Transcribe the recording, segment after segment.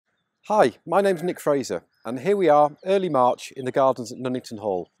Hi, my name's Nick Fraser and here we are, early March in the gardens at Nunnington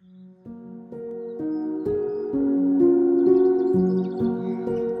Hall.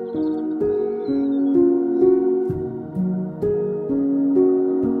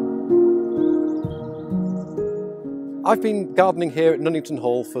 I've been gardening here at Nunnington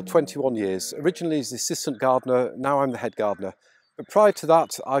Hall for 21 years, originally as the assistant gardener, now I'm the head gardener. But prior to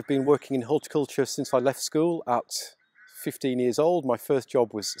that I've been working in horticulture since I left school at 15 years old. My first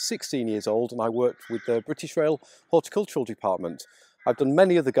job was 16 years old and I worked with the British Rail Horticultural Department. I've done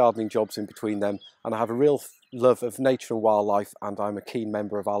many other gardening jobs in between them and I have a real love of nature and wildlife, and I'm a keen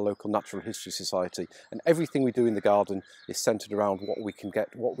member of our local Natural History Society, and everything we do in the garden is centred around what we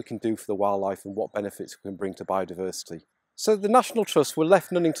can do for the wildlife and what benefits we can bring to biodiversity. So the National Trust were left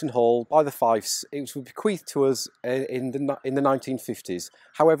Nunnington Hall by the Fifes. It was bequeathed to us in the 1950s.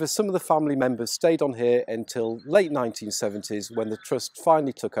 However, some of the family members stayed on here until late 1970s when the Trust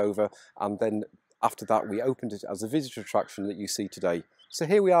finally took over, and then after that we opened it as a visitor attraction that you see today. So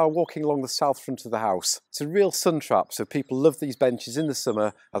here we are walking along the south front of the house. It's a real sun trap, so people love these benches in the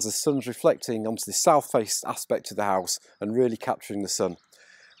summer as the sun's reflecting onto the south-faced aspect of the house and really capturing the sun.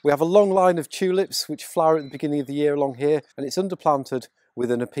 We have a long line of tulips which flower at the beginning of the year along here, and it's underplanted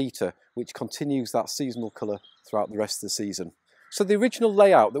with an apeta which continues that seasonal colour throughout the rest of the season. So the original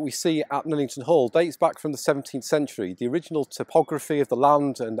layout that we see at Nunnington Hall dates back from the 17th century. The original topography of the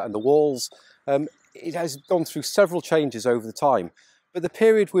land and the walls, it has gone through several changes over the time. But the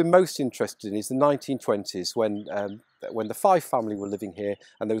period we're most interested in is the 1920s when the Fife family were living here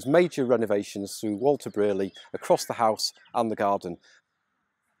and there was major renovations through Walter Brearley across the house and the garden.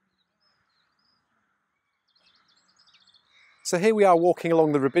 So here we are walking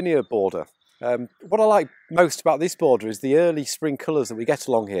along the Robinia border. What I like most about this border is the early spring colours that we get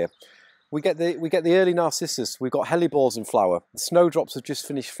along here. We get the early narcissus, we've got hellebores in flower, the snowdrops have just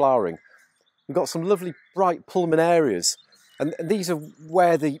finished flowering. We've got some lovely bright pulmonarias, and these are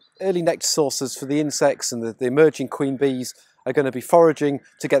where the early nectar sources for the insects and the emerging queen bees are going to be foraging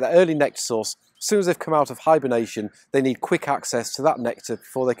to get that early nectar source. As soon as they've come out of hibernation, they need quick access to that nectar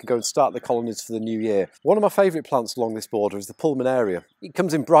before they can go and start the colonies for the new year. One of my favourite plants along this border is the pulmonaria. It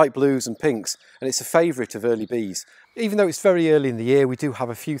comes in bright blues and pinks, and it's a favourite of early bees. Even though it's very early in the year, we do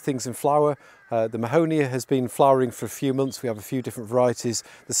have a few things in flower. The mahonia has been flowering for a few months. We have a few different varieties.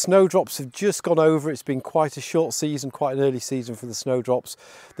 The snowdrops have just gone over. It's been quite a short season, quite an early season for the snowdrops.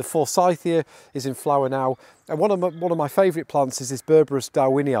 The forsythia is in flower now. And one of my favourite plants is this Berberis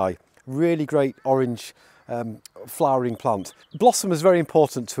darwinii. Really great orange flowering plant. Blossom is very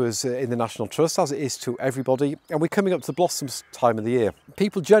important to us in the National Trust, as it is to everybody, and we're coming up to blossom time of the year.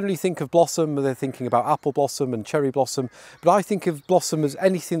 People generally think of blossom, they're thinking about apple blossom and cherry blossom, but I think of blossom as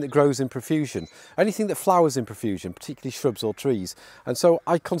anything that grows in profusion, anything that flowers in profusion, particularly shrubs or trees. And so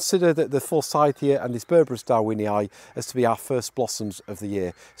I consider that the forsythia and this Berberis darwinii as to be our first blossoms of the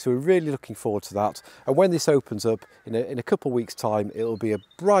year. So we're really looking forward to that. And when this opens up in a couple of weeks' time, it'll be a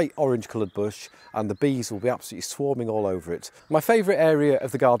bright orange coloured bush and the bees will be absolutely swarming all over it. My favourite area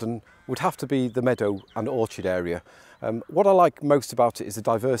of the garden would have to be the meadow and orchard area. What I like most about it is the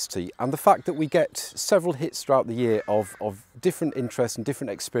diversity and the fact that we get several hits throughout the year of different interests and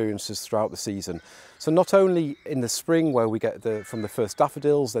different experiences throughout the season. So not only in the spring where we get from the first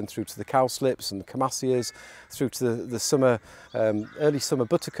daffodils, then through to the cowslips and the camasias, through to the summer, early summer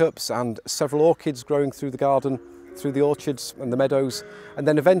buttercups and several orchids growing through the garden, through the orchards and the meadows, and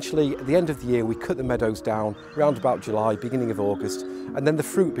then eventually at the end of the year we cut the meadows down around about July, beginning of August, and then the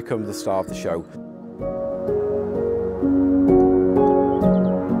fruit becomes the star of the show.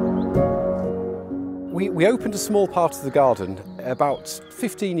 We opened a small part of the garden about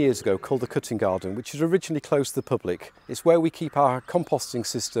 15 years ago called the Cutting Garden, which was originally closed to the public. It's where we keep our composting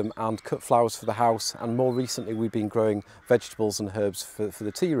system and cut flowers for the house, and more recently we've been growing vegetables and herbs for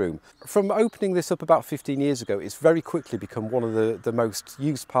the tea room. From opening this up about 15 years ago, it's very quickly become one of the most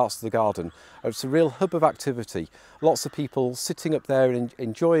used parts of the garden. It's a real hub of activity. Lots of people sitting up there and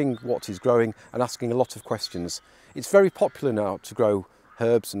enjoying what is growing and asking a lot of questions. It's very popular now to grow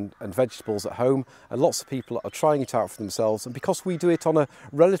herbs and vegetables at home, and lots of people are trying it out for themselves, and because we do it on a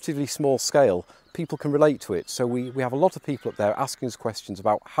relatively small scale, people can relate to it. So we have a lot of people up there asking us questions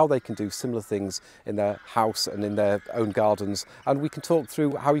about how they can do similar things in their house and in their own gardens, and we can talk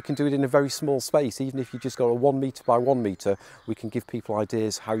through how you can do it in a very small space. Even if you just got a 1 metre by 1 metre, we can give people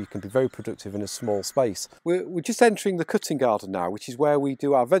ideas how you can be very productive in a small space. We're just entering the Cutting Garden now, which is where we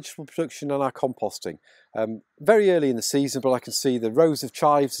do our vegetable production and our composting. Very early in the season, but I can see the rows of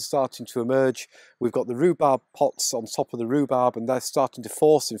chives are starting to emerge. We've got the rhubarb pots on top of the rhubarb and they're starting to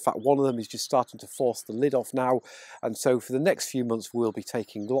force. In fact, one of them is just starting to force the lid off now, and so for the next few months we'll be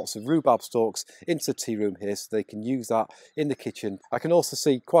taking lots of rhubarb stalks into the tea room here so they can use that in the kitchen. I can also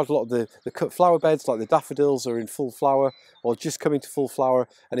see quite a lot of the cut flower beds, like the daffodils, are in full flower or just coming to full flower,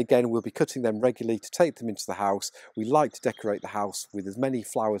 and again we'll be cutting them regularly to take them into the house. We like to decorate the house with as many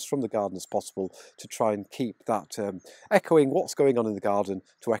flowers from the garden as possible to try and keep that echoing what's going on in the garden,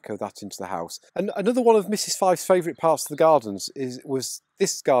 to echo that into the house. And another one of Mrs. Fyfe's favourite parts of the gardens was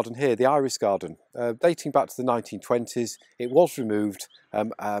this garden here, the iris garden, dating back to the 1920s. It was removed in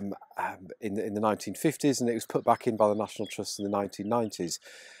the 1950s, and it was put back in by the National Trust in the 1990s.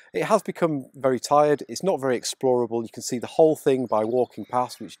 It has become very tired. It's not very explorable. You can see the whole thing by walking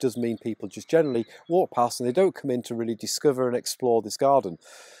past, which does mean people just generally walk past and they don't come in to really discover and explore this garden.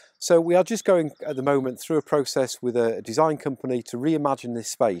 So we are just going at the moment through a process with a design company to reimagine this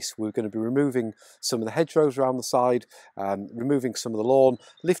space. We're going to be removing some of the hedgerows around the side, removing some of the lawn,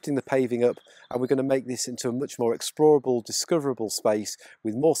 lifting the paving up, and we're going to make this into a much more explorable, discoverable space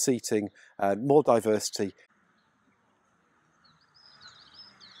with more seating and more diversity.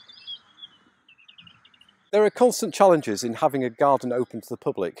 There are constant challenges in having a garden open to the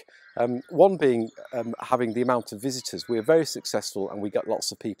public. One being having the amount of visitors. We are very successful and we get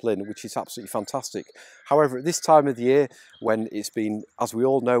lots of people in, which is absolutely fantastic. However, at this time of the year, when it's been, as we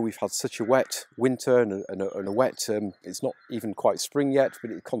all know, we've had such a wet winter and a wet, it's not even quite spring yet,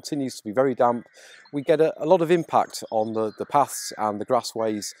 but it continues to be very damp. We get a lot of impact on the paths and the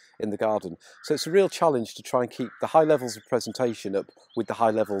grassways in the garden. So it's a real challenge to try and keep the high levels of presentation up with the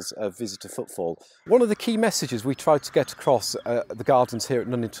high levels of visitor footfall. One of the key messages we tried to get across the gardens here at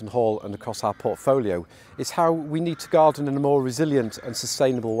Nunnington Hall and across our portfolio is how we need to garden in a more resilient and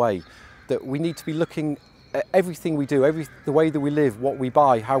sustainable way. That we need to be looking at everything we do, the way that we live, what we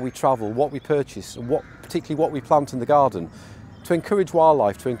buy, how we travel, what we purchase, and particularly what we plant in the garden, to encourage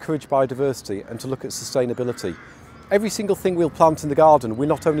wildlife, to encourage biodiversity, and to look at sustainability. Every single thing we'll plant in the garden, we're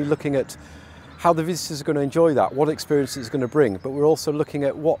not only looking at how the visitors are going to enjoy that, what experience it's going to bring, but we're also looking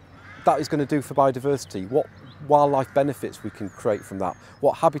at what that is going to do for biodiversity, what wildlife benefits we can create from that,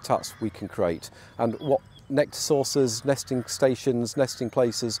 what habitats we can create, and what nectar sources, nesting stations, nesting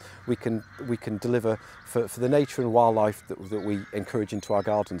places we can deliver for the nature and wildlife that we encourage into our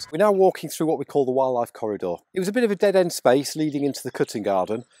gardens. We're now walking through what we call the wildlife corridor. It was a bit of a dead-end space leading into the cutting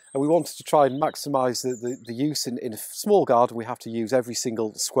garden, and we wanted to try and maximise the use. In a small garden, we have to use every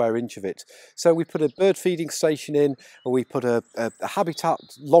single square inch of it. So we put a bird feeding station in, and we put a habitat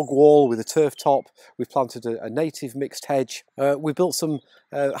log wall with a turf top. We've planted a native mixed hedge. We built some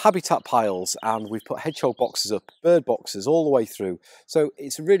habitat piles, and we've put hedgehog boxes up, bird boxes all the way through. So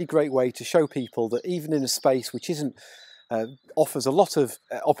it's a really great way to show people that even in a space which isn't offers a lot of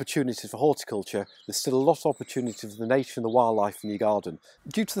opportunities for horticulture, there's still a lot of opportunity for the nature and the wildlife in your garden.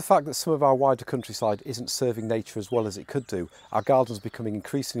 Due to the fact that some of our wider countryside isn't serving nature as well as it could do, our gardens are becoming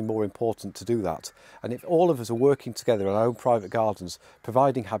increasingly more important to do that. And if all of us are working together in our own private gardens,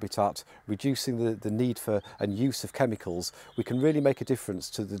 providing habitat, reducing the need for and use of chemicals, we can really make a difference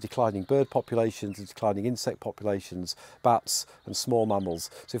to the declining bird populations, the declining insect populations, bats and small mammals.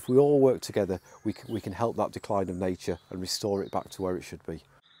 So if we all work together, we can help that decline of nature and restore it back to where it should be.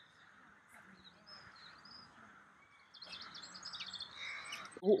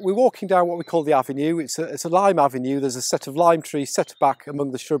 We're walking down what we call the avenue. It's a lime avenue. There's a set of lime trees set back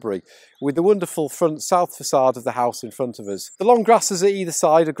among the shrubbery with the wonderful front south facade of the house in front of us. The long grasses at either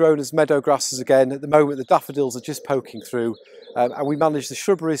side are grown as meadow grasses again. At the moment the daffodils are just poking through, and we manage the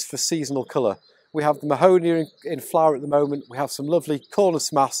shrubberies for seasonal colour. We have the mahogany in flower at the moment. We have some lovely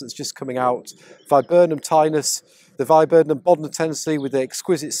cornus mass that's just coming out. Viburnum tinus, the Viburnum bodnatense with the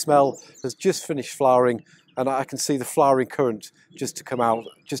exquisite smell has just finished flowering, and I can see the flowering currant just to come out,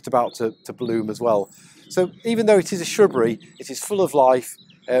 just about to bloom as well. So even though it is a shrubbery, it is full of life.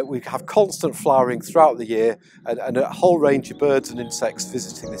 We have constant flowering throughout the year, and a whole range of birds and insects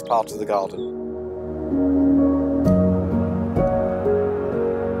visiting this part of the garden.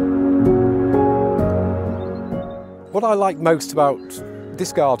 What I like most about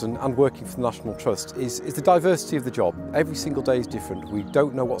this garden and working for the National Trust is the diversity of the job. Every single day is different. We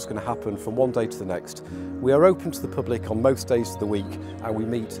don't know what's going to happen from one day to the next. We are open to the public on most days of the week, and we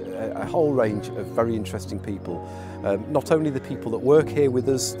meet a whole range of very interesting people. Not only the people that work here with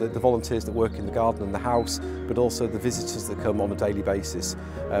us, the volunteers that work in the garden and the house, but also the visitors that come on a daily basis.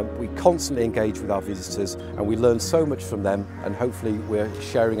 We constantly engage with our visitors and we learn so much from them, and hopefully we're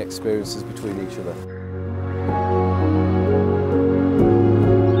sharing experiences between each other.